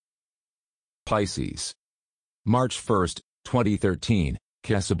Pisces. March 1, 2013,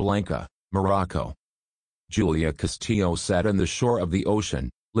 Casablanca, Morocco. Julia Castillo sat on the shore of the ocean,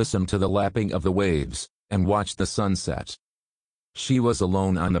 listened to the lapping of the waves, and watched the sunset. She was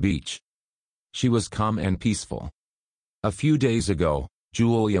alone on the beach. She was calm and peaceful. A few days ago,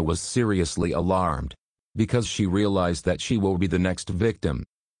 Julia was seriously alarmed, because she realized that she will be the next victim.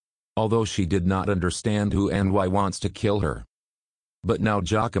 Although she did not understand who and why wants to kill her. But now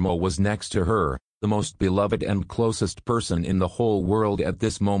Giacomo was next to her, the most beloved and closest person in the whole world at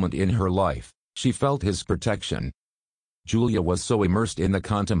this moment in her life. She felt his protection. Julia was so immersed in the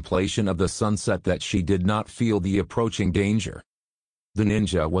contemplation of the sunset that she did not feel the approaching danger. The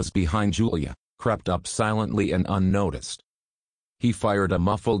ninja was behind Julia, crept up silently and unnoticed. He fired a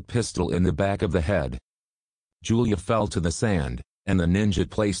muffled pistol in the back of the head. Julia fell to the sand, and the ninja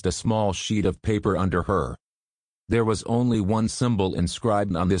placed a small sheet of paper under her. There was only one symbol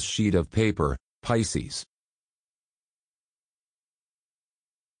inscribed on this sheet of paper, Pisces.